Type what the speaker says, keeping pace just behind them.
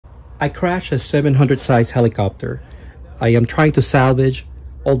I crashed a 700 size helicopter. I am trying to salvage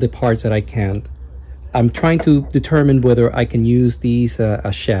all the parts that I can. I'm trying to determine whether I can use these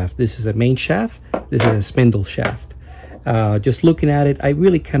a shaft. This is a main shaft. This is a spindle shaft. Just looking at it, I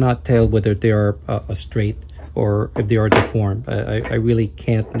really cannot tell whether they are straight or if they are deformed. I really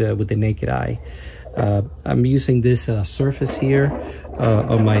can't with the naked eye. I'm using this surface here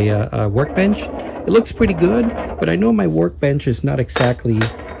on my workbench. It looks pretty good, but I know my workbench is not exactly,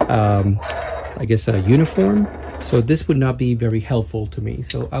 I guess, uniform. So this would not be very helpful to me.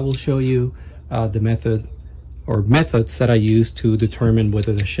 So I will show you the method or methods that I use to determine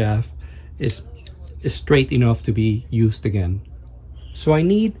whether the shaft is straight enough to be used again. So I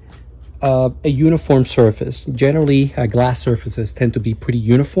need a uniform surface. Generally, glass surfaces tend to be pretty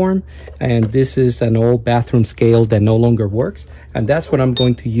uniform, and this is an old bathroom scale that no longer works, and that's what I'm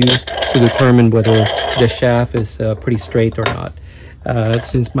going to use to determine whether the shaft is pretty straight or not.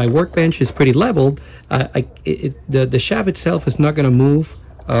 Since my workbench is pretty leveled, the shaft itself is not going to move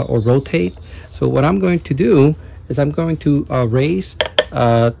or rotate. So what I'm going to do is I'm going to raise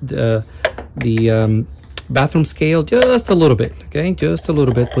the bathroom scale just a little bit, okay, just a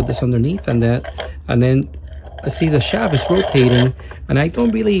little bit. Put this underneath, and then I see the shaft is rotating, and I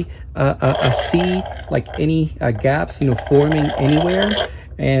don't really see like any gaps, you know, forming anywhere.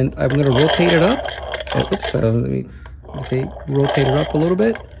 And I'm going to rotate it up. Oops, let me rotate it up a little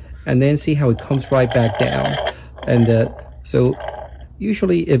bit, and then see how it comes right back down. And so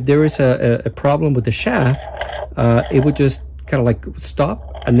usually, if there is a problem with the shaft, it would just kind of like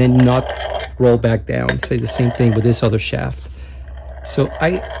stop and then not roll back down. Say the same thing with this other shaft. So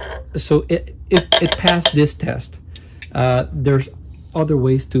it passed this test. There's other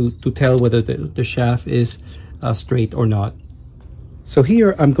ways to tell whether the shaft is straight or not. So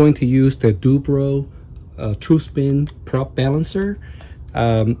here I'm going to use the Dubro True Spin Prop Balancer.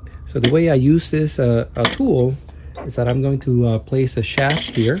 So the way I use this tool is that I'm going to place a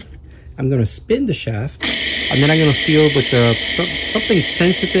shaft here. I'm going to spin the shaft, and then I'm going to feel with something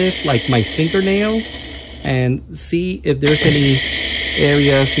sensitive like my fingernail, and see if there's any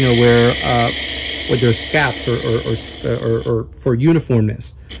areas, you know, where there's gaps or for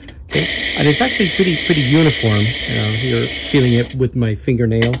uniformness. Okay, and it's actually pretty uniform. Here, feeling it with my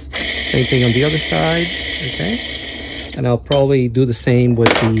fingernails. Same thing on the other side. Okay, and I'll probably do the same with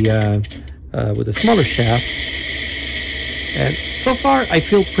the smaller shaft. And so far, I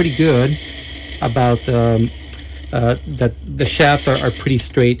feel pretty good about that the shafts are pretty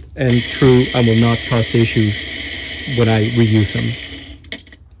straight and true and will not cause issues when I reuse them.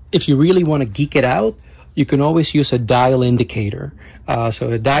 If you really want to geek it out, you can always use a dial indicator.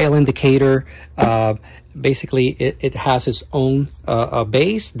 So a dial indicator, basically it has its own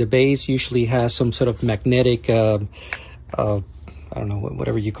base. The base usually has some sort of magnetic, I don't know,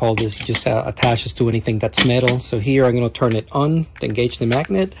 whatever you call this, just attaches to anything that's metal. So here I'm going to turn it on, engage the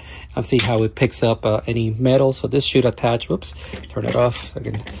magnet, and see how it picks up any metal. So this should attach, whoops, turn it off. I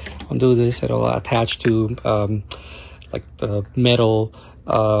can undo this. It'll attach to like the metal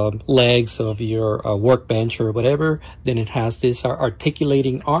legs of your workbench or whatever. Then it has this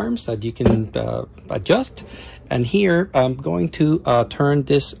articulating arms that you can adjust. And here I'm going to turn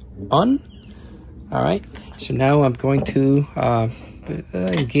this on. All right, so now I'm going to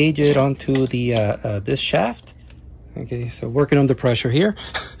engage it onto the this shaft. Okay, so working under pressure here.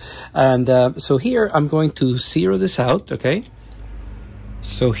 And so here I'm going to zero this out, okay?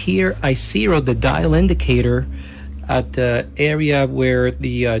 So here I zero the dial indicator at the area where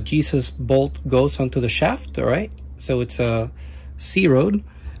the Jesus bolt goes onto the shaft, all right? So it's zeroed.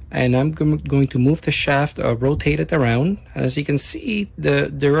 And I'm going to move the shaft, rotate it around. And as you can see,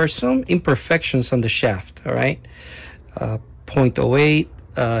 there are some imperfections on the shaft, all right?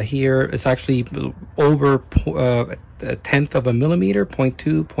 0.08 here is actually over a tenth of a millimeter,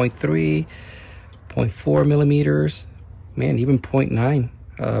 0.2, 0.3, 0.4 millimeters, man, even 0.9,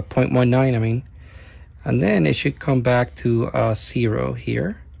 0.19, I mean. And then it should come back to 0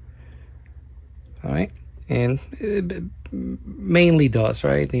 here, all right? And it mainly does,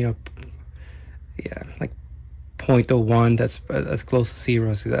 right? You know, yeah, like 0.01, that's as close to 0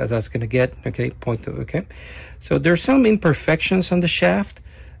 as that's going to get, okay? 0.2, okay? So there's some imperfections on the shaft,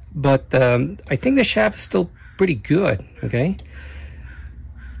 but I think the shaft is still pretty good, okay?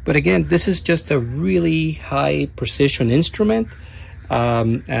 But again, this is just a really high precision instrument,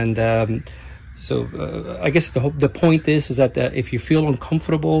 so I guess the point is that if you feel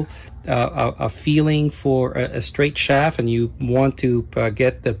uncomfortable a feeling for a straight shaft and you want to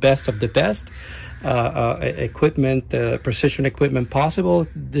get the best of the best equipment, precision equipment possible,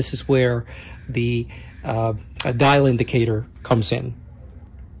 this is where the dial indicator comes in.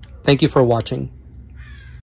 Thank you for watching.